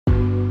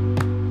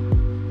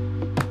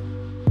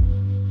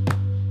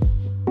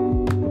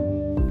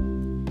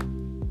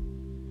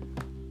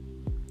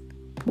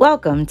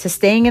Welcome to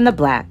Staying in the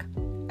Black,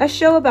 a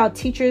show about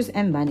teachers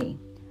and money.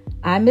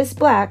 I'm Miss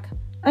Black,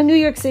 a New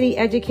York City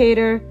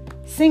educator,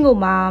 single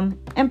mom,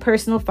 and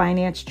personal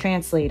finance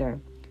translator.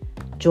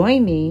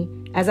 Join me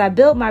as I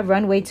build my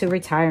runway to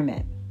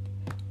retirement.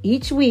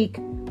 Each week,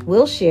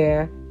 we'll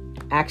share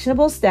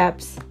actionable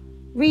steps,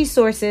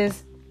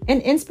 resources,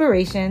 and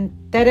inspiration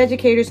that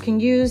educators can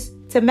use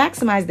to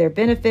maximize their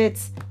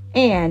benefits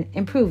and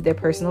improve their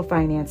personal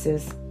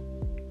finances.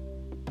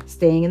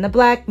 Staying in the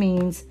black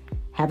means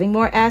having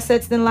more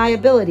assets than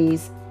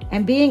liabilities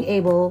and being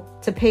able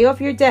to pay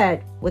off your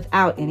debt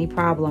without any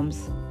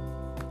problems.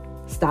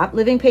 Stop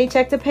living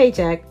paycheck to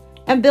paycheck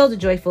and build a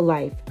joyful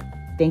life.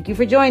 Thank you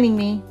for joining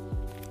me.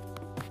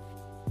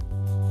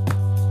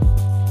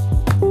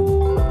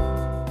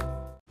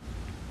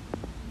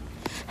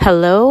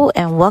 Hello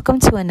and welcome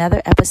to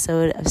another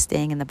episode of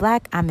Staying in the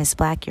Black. I'm Miss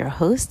Black, your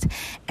host,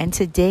 and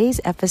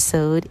today's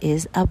episode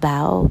is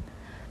about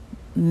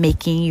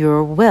making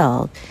your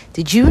will.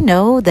 Did you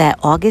know that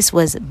August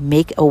was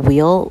Make a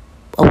Will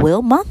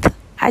month?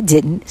 I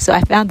didn't. So I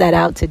found that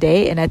out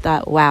today and I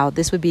thought, wow,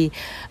 this would be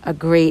a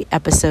great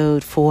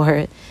episode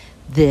for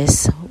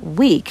this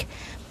week.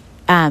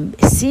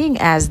 Seeing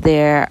as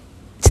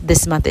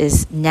this month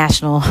is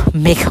National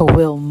Make a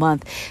Will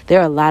Month, there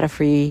are a lot of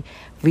free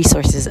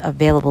resources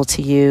available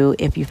to you.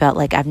 If you felt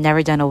like I've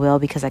never done a will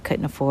because I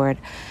couldn't afford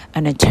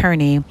an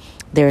attorney,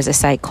 there's a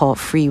site called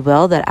Free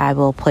Will that I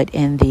will put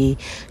in the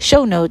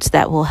show notes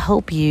that will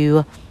help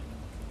you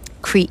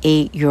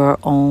create your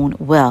own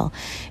will.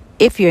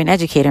 If you're an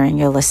educator and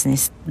you're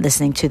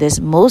listening to this,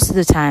 most of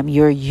the time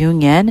your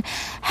union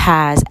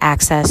has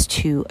access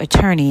to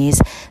attorneys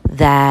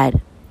that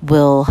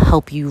will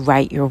help you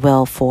write your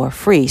will for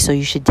free. So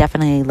you should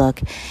definitely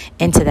look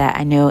into that.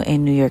 I know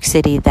in New York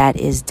City that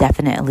is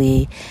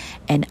definitely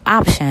an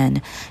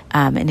option.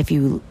 And if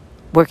you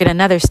work in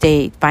another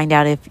state, find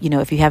out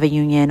if you have a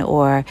union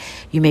or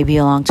you may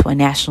belong to a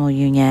national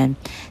union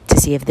to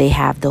see if they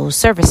have those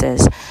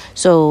services.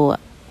 So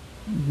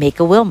Make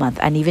a Will Month.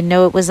 I didn't even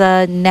know it was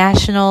a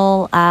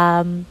national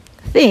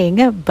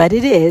thing, but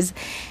it is.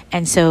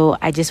 And so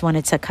I just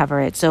wanted to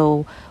cover it.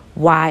 So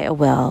why a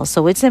will?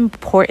 So it's an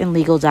important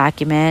legal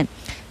document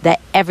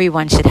that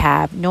everyone should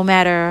have, no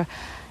matter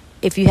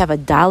if you have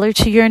 $1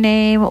 to your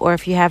name or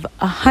if you have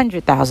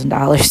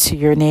 $100,000 to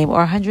your name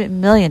or $100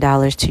 million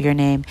to your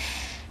name.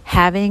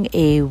 Having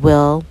a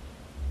will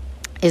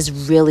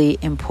is really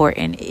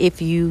important.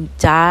 If you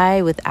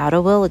die without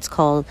a will, it's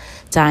called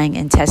dying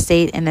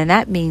intestate. And then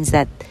that means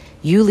that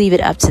you leave it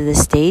up to the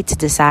state to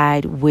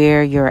decide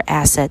where your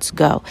assets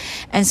go.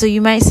 And so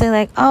you might say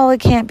like, oh,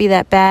 it can't be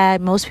that bad.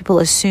 Most people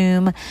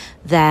assume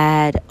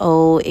that,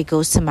 oh, it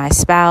goes to my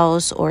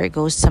spouse or it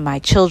goes to my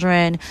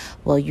children.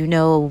 Well,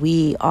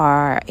 we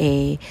are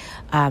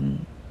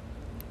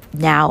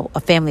now a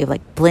family of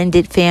like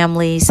blended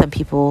families. Some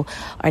people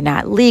are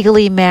not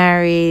legally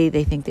married.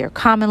 They think they're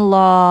common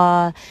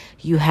law.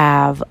 You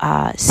have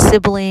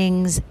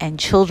siblings and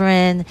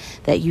children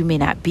that you may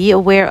not be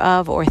aware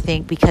of or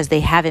think because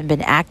they haven't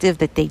been active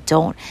that they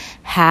don't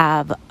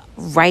have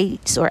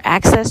rights or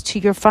access to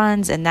your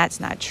funds, and that's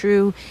not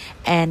true.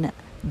 And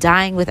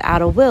dying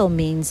without a will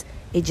means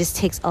it just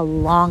takes a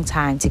long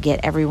time to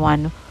get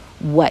everyone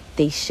what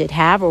they should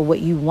have or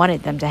what you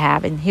wanted them to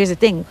have. And here's the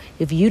thing,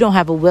 if you don't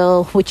have a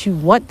will, what you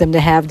want them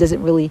to have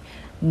doesn't really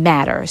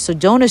matter. So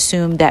don't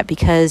assume that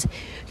because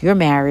you're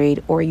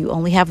married or you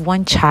only have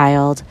one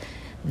child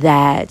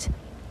that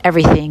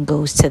everything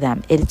goes to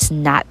them. It's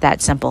not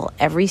that simple.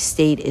 Every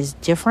state is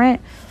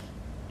different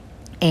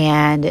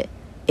and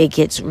it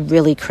gets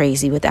really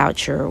crazy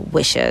without your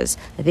wishes.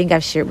 I think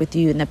I've shared with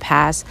you in the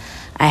past,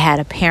 I had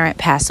a parent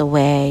pass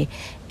away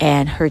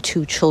and her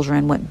two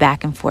children went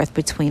back and forth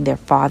between their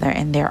father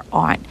and their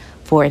aunt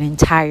for an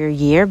entire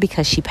year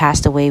because she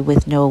passed away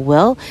with no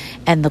will,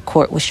 and the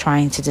court was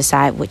trying to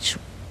decide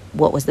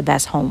what was the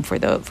best home for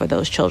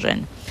those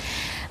children.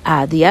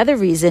 The other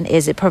reason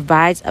is it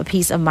provides a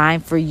peace of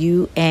mind for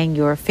you and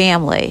your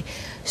family.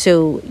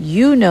 So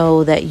you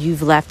know that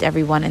you've left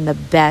everyone in the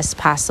best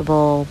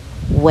possible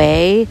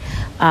way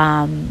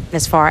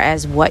as far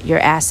as what your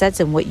assets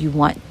and what you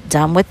want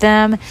done with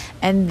them,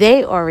 and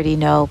they already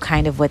know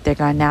kind of what they're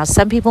going. Now,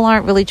 some people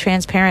aren't really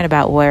transparent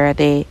about where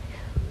they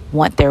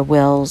want their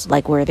wills,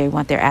 like where they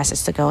want their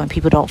assets to go, and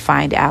people don't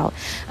find out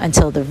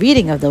until the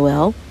reading of the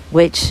will,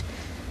 which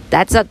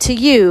that's up to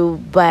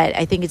you, but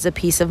I think it's a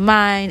peace of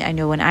mind. I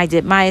know when I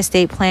did my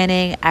estate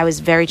planning, I was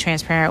very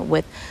transparent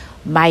with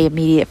my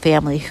immediate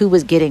family, who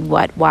was getting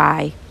what,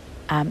 why,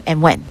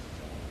 and when.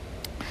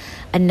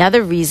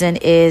 Another reason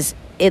is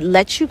it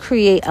lets you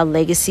create a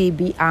legacy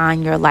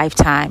beyond your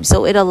lifetime.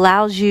 So it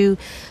allows you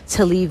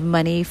to leave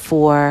money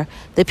for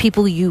the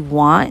people you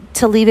want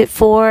to leave it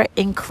for,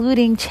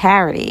 including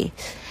charity.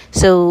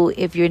 So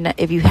if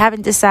you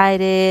haven't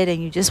decided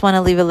and you just want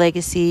to leave a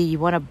legacy, you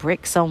want a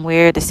brick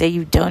somewhere to say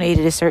you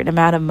donated a certain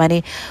amount of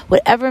money,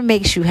 whatever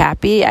makes you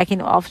happy. I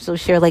can also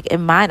share, like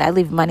in mine, I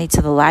leave money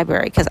to the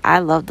library because I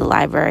love the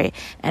library,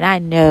 and I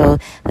know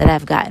that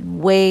I've gotten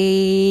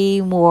way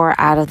more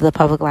out of the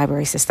public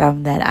library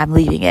system than I'm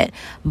leaving it,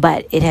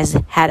 but it has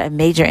had a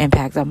major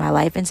impact on my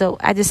life, and so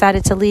I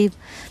decided to leave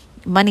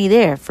money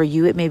there. For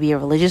you, it may be a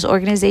religious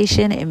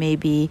organization, it may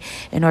be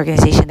an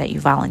organization that you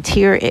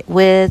volunteer it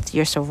with,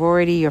 your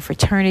sorority, your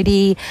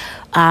fraternity,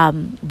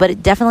 but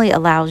it definitely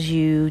allows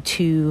you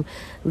to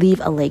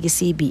leave a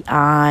legacy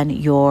beyond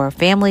your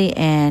family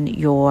and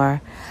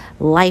your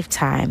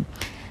lifetime.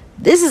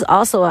 This is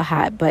also a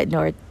hot button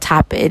or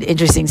topic,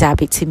 interesting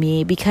topic to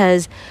me,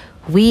 because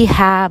we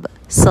have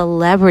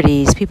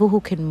celebrities, people who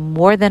can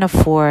more than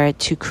afford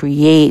to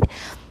create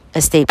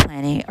estate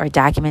planning or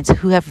documents,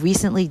 who have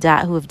recently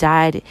died, who have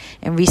died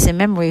in recent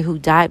memory, who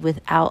died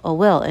without a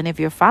will. And if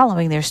you're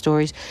following their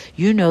stories,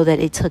 you know that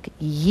it took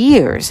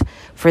years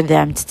for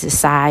them to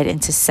decide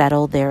and to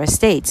settle their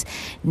estates.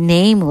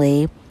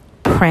 Namely,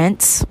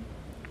 Prince,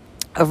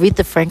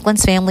 Aretha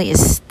Franklin's family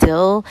is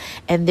still,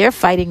 and they're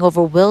fighting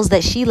over wills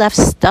that she left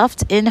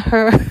stuffed in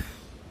her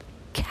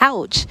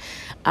couch,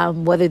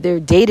 whether they're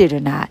dated or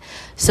not.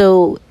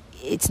 So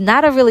it's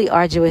not a really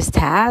arduous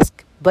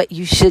task, but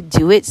you should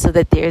do it so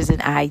that there's an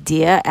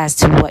idea as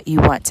to what you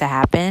want to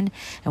happen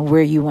and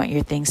where you want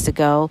your things to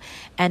go.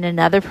 And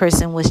another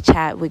person was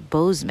Chadwick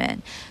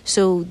Boseman.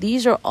 So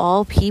these are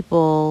all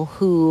people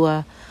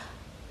who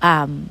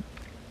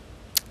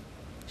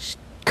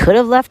could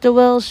have left a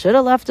will, should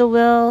have left a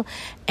will,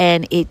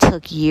 and it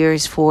took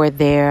years for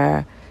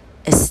their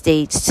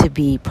estates to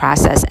be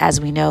processed.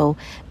 As we know,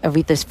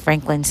 Aretha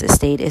Franklin's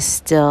estate is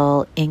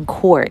still in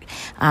court,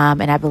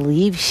 and I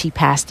believe she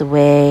passed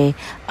away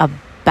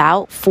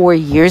about 4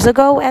 years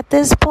ago at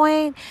this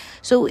point.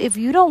 So if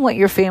you don't want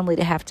your family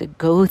to have to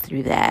go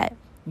through that,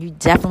 you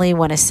definitely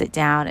want to sit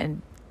down,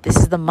 and this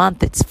is the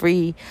month, it's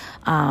free,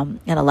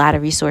 and a lot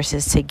of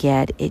resources to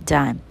get it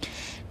done.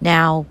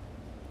 Now,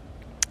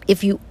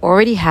 if you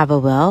already have a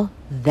will,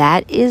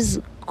 that is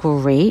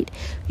great.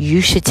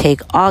 You should take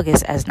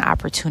August as an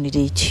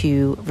opportunity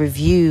to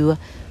review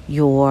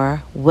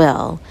your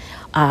will.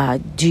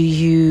 Have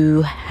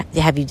you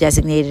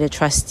designated a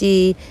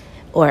trustee?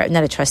 Or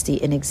not a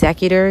trustee, an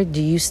executor?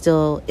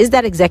 Is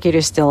that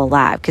executor still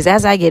alive? Because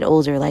as I get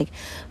older, like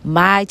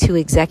my two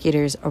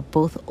executors are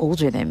both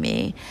older than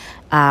me.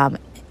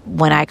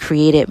 When I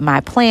created my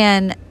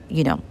plan,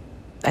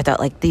 I thought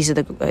like these are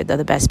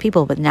the best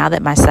people. But now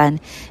that my son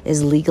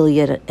is legally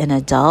an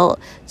adult,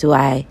 do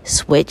I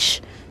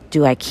switch?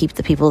 Do I keep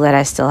the people that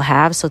I still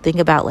have? So think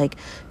about, like,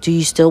 do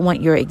you still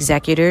want your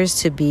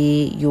executors to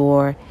be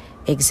your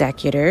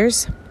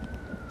executors?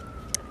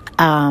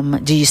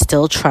 Do you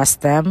still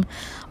trust them?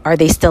 Are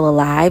they still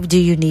alive? Do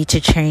you need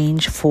to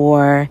change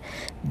for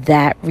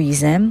that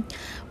reason?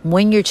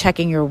 When you're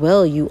checking your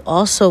will, you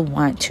also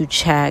want to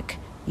check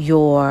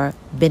your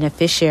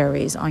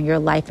beneficiaries on your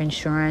life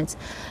insurance,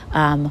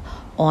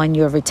 on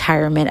your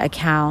retirement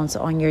accounts,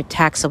 on your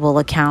taxable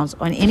accounts,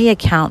 on any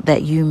account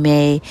that you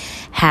may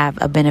have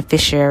a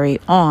beneficiary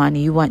on.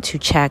 You want to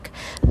check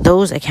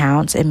those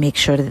accounts and make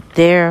sure that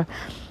they're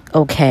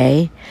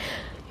okay.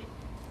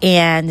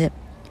 And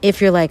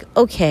if you're like,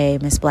 okay,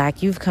 Ms.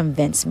 Black, you've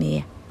convinced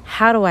me.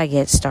 How do I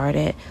get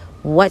started?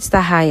 What's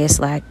the highest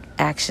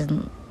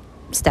action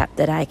step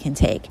that I can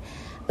take?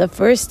 The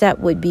first step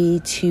would be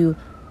to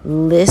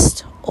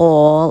list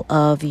all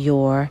of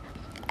your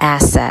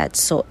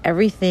assets. So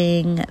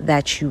everything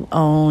that you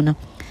own,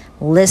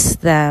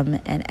 list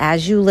them. And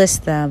as you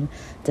list them,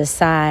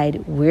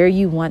 decide where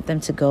you want them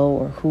to go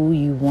or who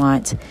you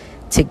want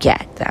to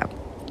get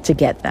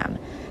them.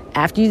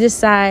 After you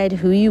decide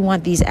who you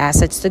want these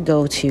assets to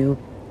go to,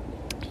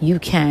 you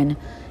can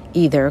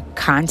either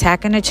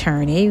contact an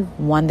attorney,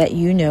 one that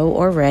you know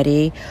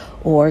already,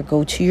 or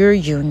go to your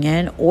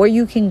union, or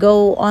you can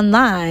go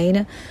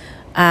online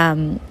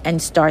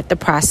and start the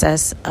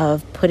process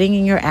of putting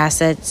in your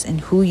assets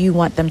and who you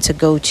want them to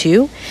go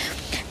to.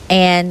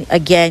 And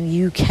again,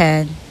 you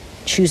can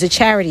choose a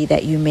charity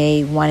that you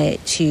may want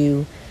it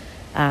to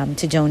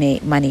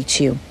donate money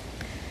to.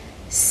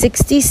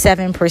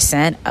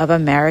 67% of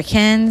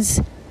Americans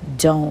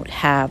don't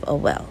have a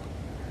will.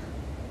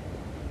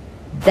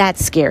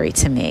 That's scary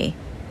to me.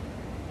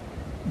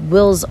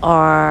 Wills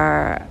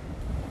are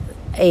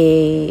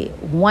a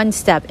one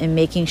step in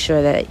making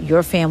sure that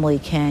your family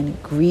can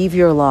grieve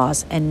your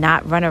loss and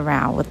not run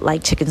around with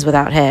like chickens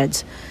without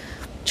heads,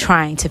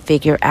 trying to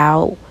figure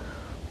out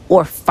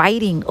or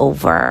fighting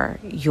over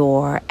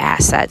your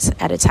assets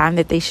at a time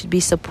that they should be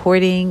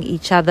supporting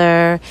each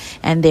other,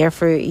 and there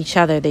for each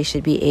other they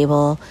should be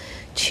able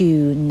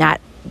to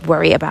not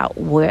worry about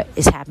what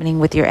is happening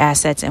with your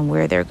assets and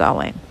where they're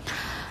going.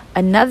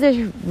 Another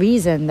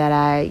reason that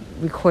I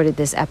recorded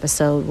this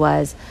episode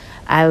was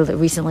I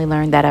recently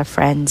learned that a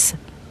friend's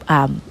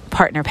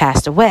partner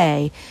passed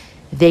away.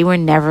 They were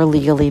never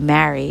legally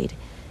married.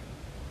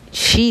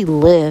 She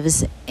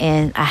lives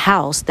in a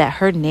house that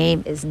her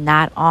name is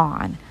not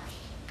on.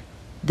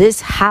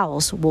 this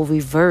house will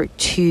revert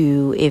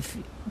to,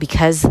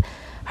 because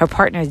her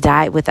partner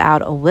died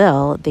without a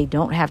will, they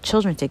don't have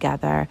children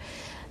together,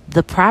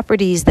 the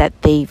properties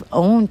that they've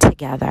owned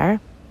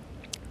together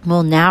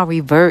will now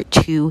revert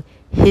to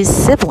his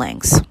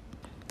siblings.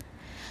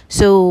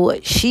 So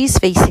she's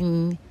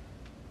facing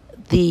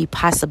the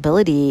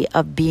possibility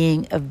of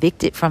being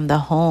evicted from the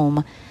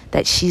home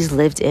that she's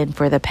lived in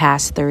for the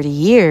past 30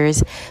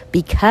 years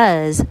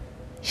because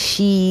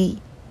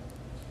she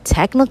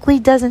technically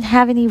doesn't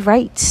have any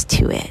rights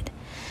to it.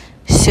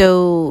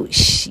 So,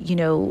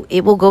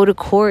 it will go to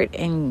court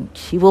and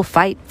she will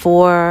fight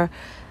for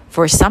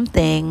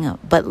something,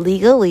 but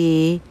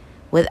legally,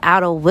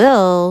 without a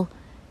will,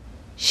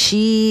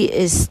 she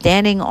is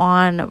standing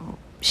on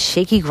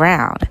shaky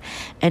ground,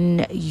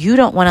 and you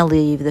don't want to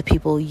leave the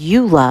people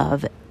you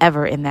love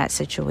ever in that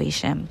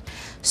situation.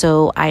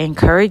 So I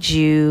encourage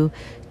you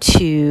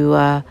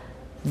to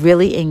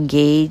really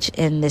engage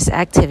in this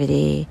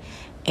activity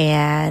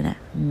and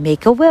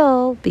make a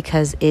will,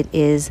 because it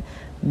is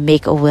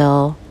Make a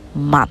Will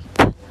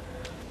Month.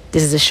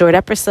 This is a short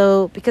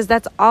episode because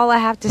that's all I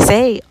have to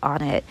say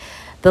on it.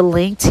 The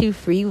link to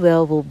Free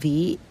Will will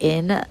be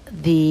in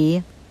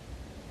the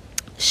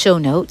show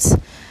notes.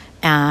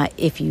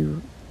 If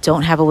you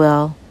don't have a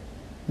will,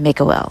 make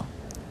a will.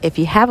 If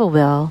you have a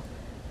will,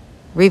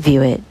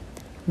 review it.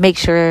 Make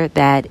sure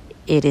that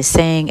it is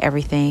saying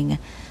everything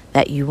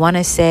that you want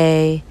to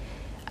say.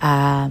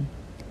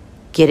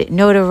 Get it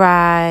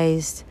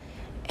notarized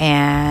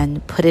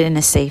and put it in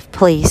a safe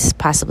place.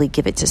 Possibly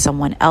give it to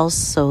someone else.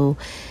 So,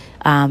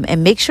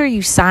 and make sure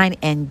you sign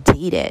and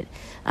date it.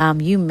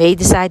 You may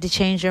decide to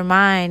change your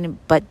mind,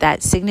 but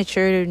that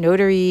signature,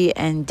 notary,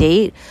 and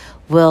date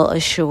will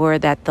assure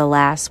that the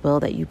last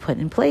will that you put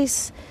in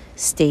place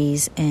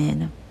stays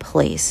in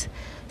place.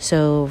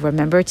 So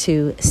remember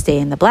to stay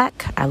in the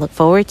black. I look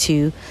forward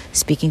to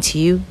speaking to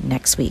you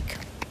next week.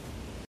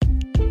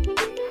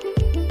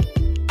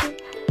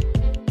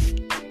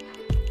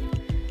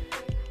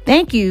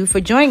 Thank you for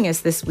joining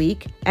us this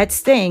week at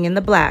Staying in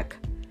the Black.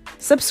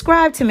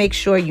 Subscribe to make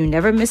sure you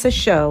never miss a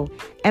show,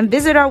 and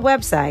visit our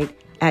website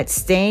at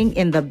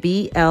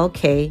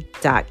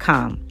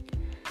stayingintheblk.com.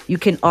 You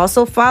can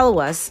also follow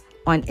us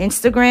on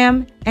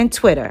Instagram and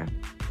Twitter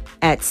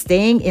at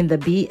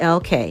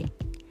stayingintheblk.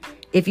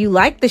 If you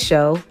like the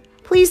show,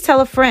 please tell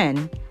a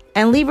friend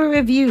and leave a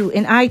review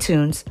in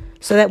iTunes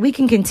so that we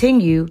can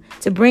continue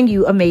to bring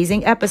you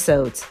amazing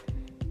episodes.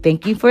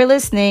 Thank you for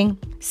listening.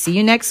 See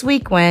you next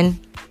week, Gwen.